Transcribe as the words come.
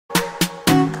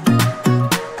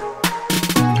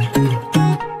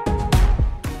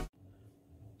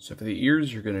So for the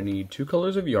ears, you're going to need 2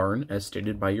 colors of yarn as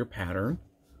stated by your pattern,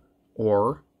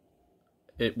 or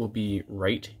it will be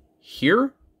right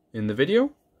here in the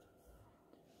video.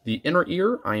 The inner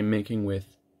ear I am making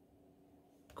with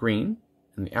green,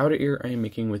 and the outer ear I am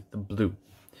making with the blue.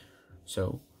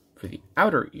 So for the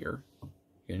outer ear,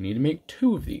 you're going to need to make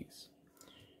 2 of these.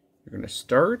 You're going to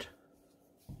start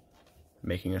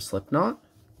making a slip knot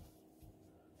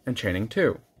and chaining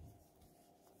 2.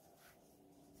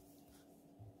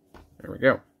 There we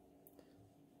go.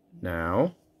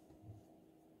 Now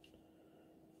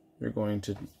you're going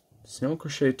to single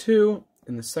crochet 2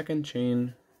 in the second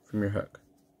chain from your hook.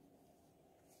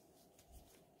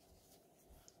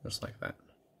 Just like that.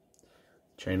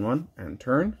 Chain 1 and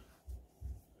turn.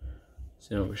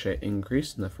 Single crochet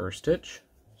increase in the first stitch,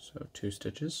 so 2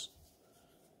 stitches.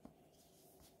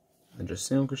 And just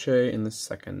single crochet in the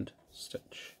second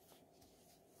stitch.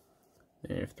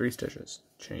 And you have 3 stitches.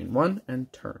 Chain 1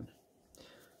 and turn.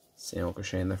 Single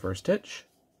crochet in the first stitch,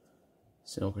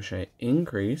 single crochet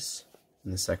increase in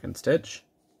the second stitch,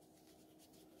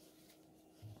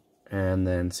 and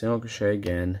then single crochet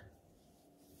again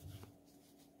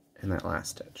in that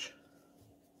last stitch.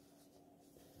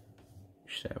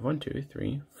 You should have 1, 2,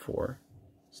 3, 4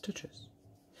 stitches.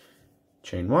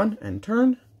 Chain 1 and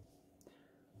turn.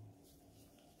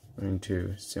 Going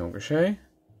to single crochet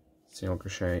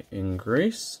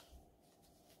increase,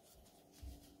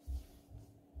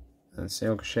 and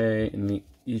single crochet in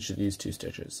each of these 2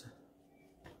 stitches.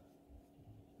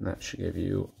 And that should give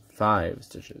you 5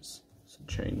 stitches. So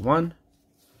chain 1,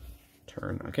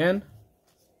 turn again,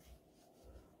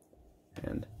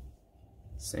 and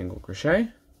single crochet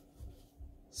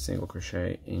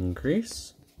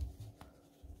increase,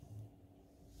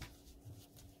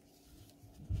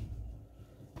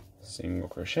 single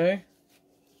crochet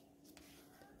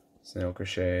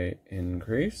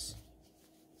increase,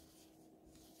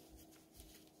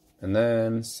 and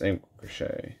then single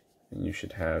crochet, and you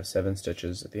should have 7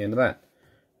 stitches at the end of that.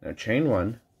 Now chain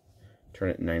 1, turn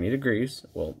it 90 degrees,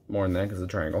 well more than that because of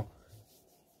the triangle,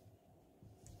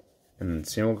 and then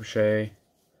single crochet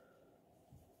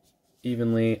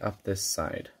evenly up this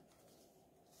side.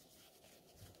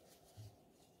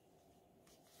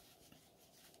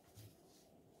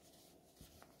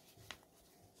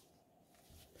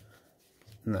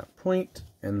 And that point,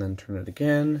 and then turn it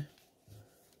again,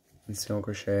 and single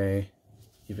crochet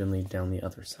evenly down the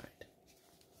other side.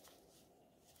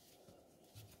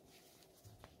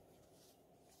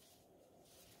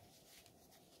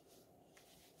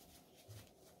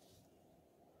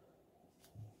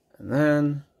 And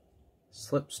then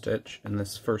slip stitch in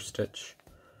this first stitch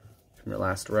from your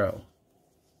last row.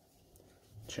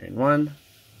 Chain 1,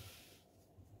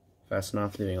 fasten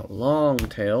off, leaving a long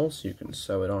tail so you can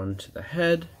sew it onto the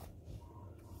head.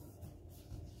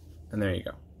 And there you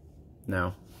go.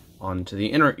 Now, onto the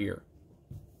inner ear.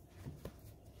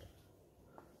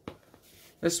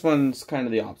 This one's kind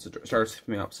of the opposite, starts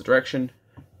from the opposite direction.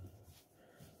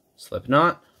 Slip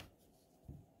knot,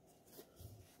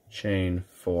 chain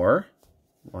 4,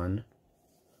 1,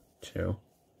 2,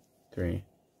 3,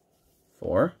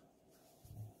 4.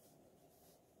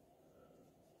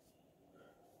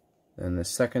 Then the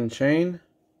second chain,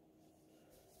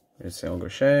 there's single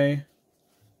crochet,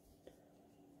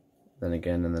 then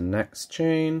again in the next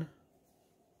chain,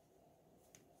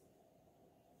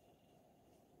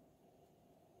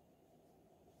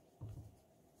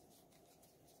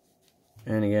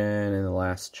 and again in the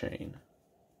last chain,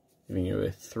 giving you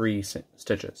with 3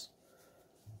 stitches.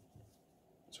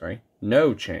 Sorry,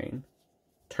 no chain,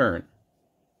 turn,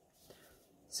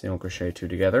 single crochet 2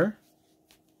 together,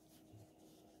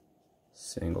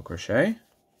 single crochet,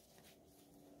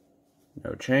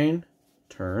 no chain,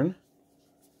 turn,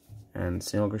 and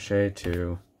single crochet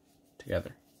 2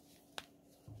 together.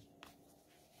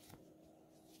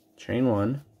 Chain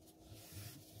 1,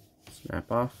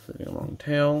 snap off, leaving a long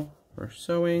tail for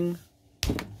sewing,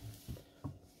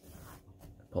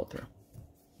 pull it through.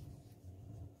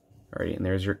 Alrighty, and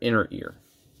there's your inner ear.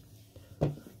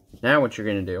 Now what you're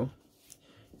going to do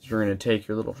is you're going to take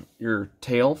your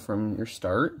tail from your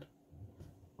start,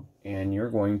 and you're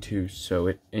going to sew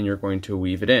it, and you're going to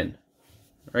weave it in.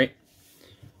 Alright?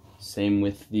 Same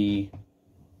with the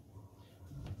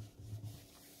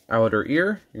outer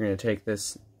ear. You're going to take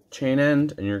this chain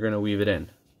end, and you're going to weave it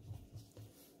in.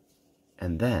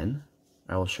 And then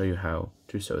I will show you how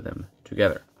to sew them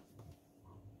together.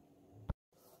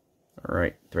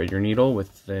 Alright, thread your needle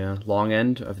with the long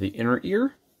end of the inner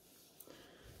ear.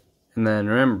 And then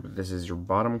remember, this is your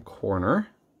bottom corner.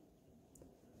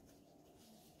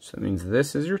 So that means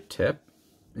this is your tip,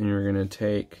 and you're going to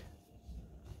take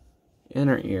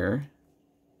inner ear.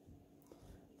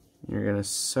 You're going to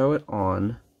sew it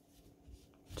on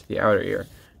to the outer ear.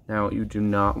 Now, you do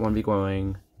not want to be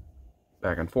going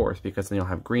back and forth because then you'll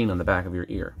have green on the back of your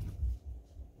ear.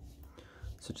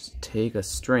 So just take a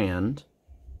strand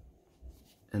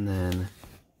and then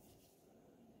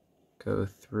go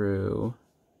through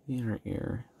the inner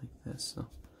ear like this. So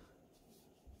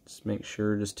just make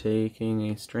sure just taking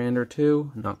a strand or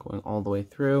two, not going all the way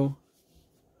through.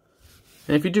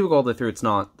 And if you do go all the way through, it's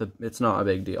not a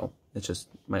big deal. It just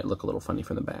might look a little funny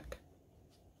from the back.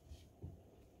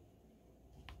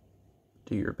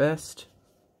 Do your best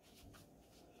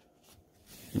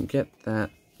and get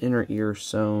that inner ear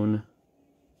sewn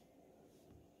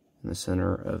in the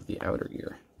center of the outer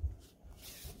ear.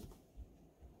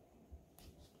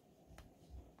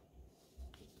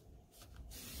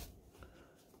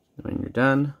 When you're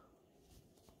done,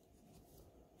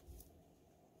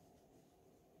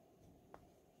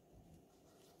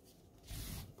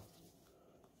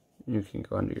 you can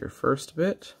go under your first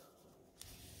bit,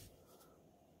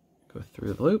 go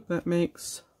through the loop that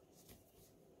makes,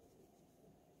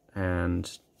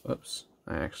 and, whoops,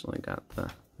 I actually got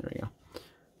the, there we go.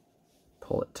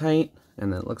 Pull it tight,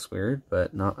 and then it looks weird,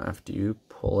 but not after you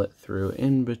pull it through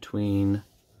in between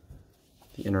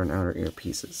the inner and outer ear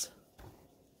pieces.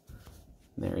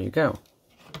 There you go.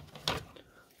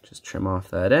 Just trim off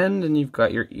that end and you've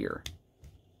got your ear.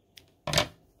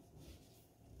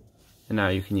 And now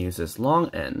you can use this long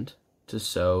end to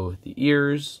sew the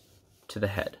ears to the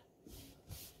head.